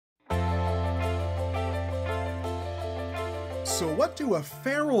So what do a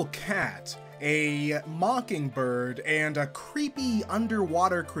feral cat, a mockingbird, and a creepy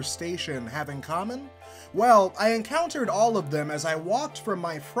underwater crustacean have in common? Well, I encountered all of them as I walked from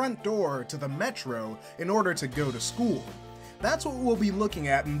my front door to the metro in order to go to school. That's what we'll be looking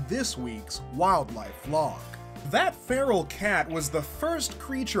at in this week's wildlife vlog. That feral cat was the first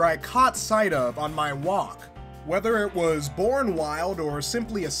creature I caught sight of on my walk. Whether it was born wild or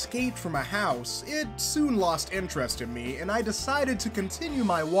simply escaped from a house, it soon lost interest in me, and I decided to continue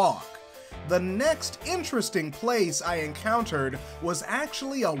my walk. The next interesting place I encountered was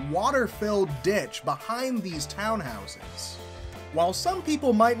actually a water-filled ditch behind these townhouses. While some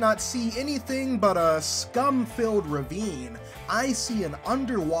people might not see anything but a scum-filled ravine, I see an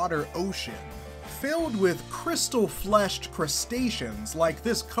underwater ocean, filled with crystal-fleshed crustaceans like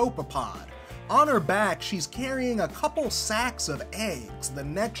this copepod. On her back, she's carrying a couple sacks of eggs, the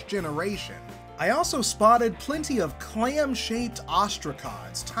next generation. I also spotted plenty of clam-shaped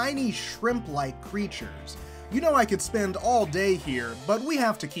ostracods, tiny shrimp-like creatures. You know I could spend all day here, but we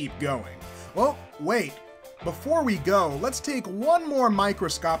have to keep going. Well, wait. Before we go, let's take one more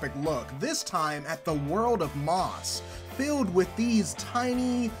microscopic look, this time at the world of moss, filled with these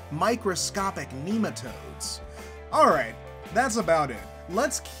tiny, microscopic nematodes. Alright, that's about it.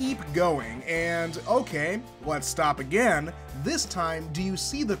 Let's keep going, and okay, let's stop again. This time, do you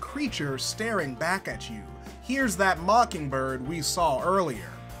see the creature staring back at you? Here's that mockingbird we saw earlier.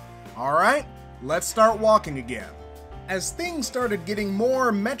 Alright, let's start walking again. As things started getting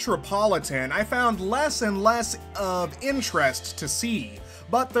more metropolitan, I found less and less of interest to see.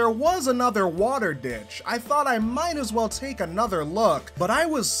 But there was another water ditch. I thought I might as well take another look, but I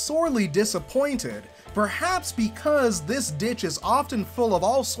was sorely disappointed. Perhaps because this ditch is often full of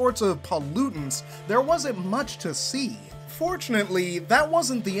all sorts of pollutants, there wasn't much to see. Fortunately, that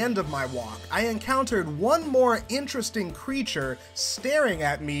wasn't the end of my walk. I encountered one more interesting creature staring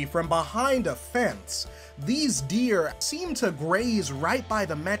at me from behind a fence. These deer seem to graze right by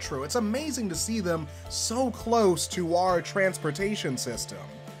the metro. It's amazing to see them so close to our transportation system.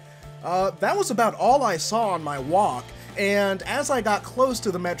 That was about all I saw on my walk. And as I got close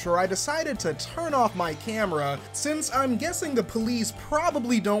to the metro, I decided to turn off my camera since I'm guessing the police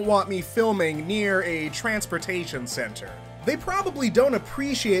probably don't want me filming near a transportation center. They probably don't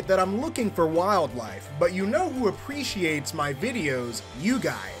appreciate that I'm looking for wildlife, but you know who appreciates my videos? You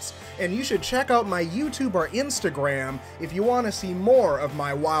guys. And you should check out my YouTube or Instagram if you want to see more of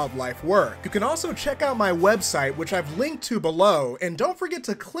my wildlife work. You can also check out my website, which I've linked to below, and don't forget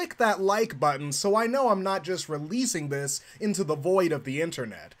to click that like button so I know I'm not just releasing this into the void of the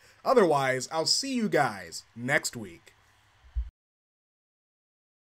internet. Otherwise, I'll see you guys next week.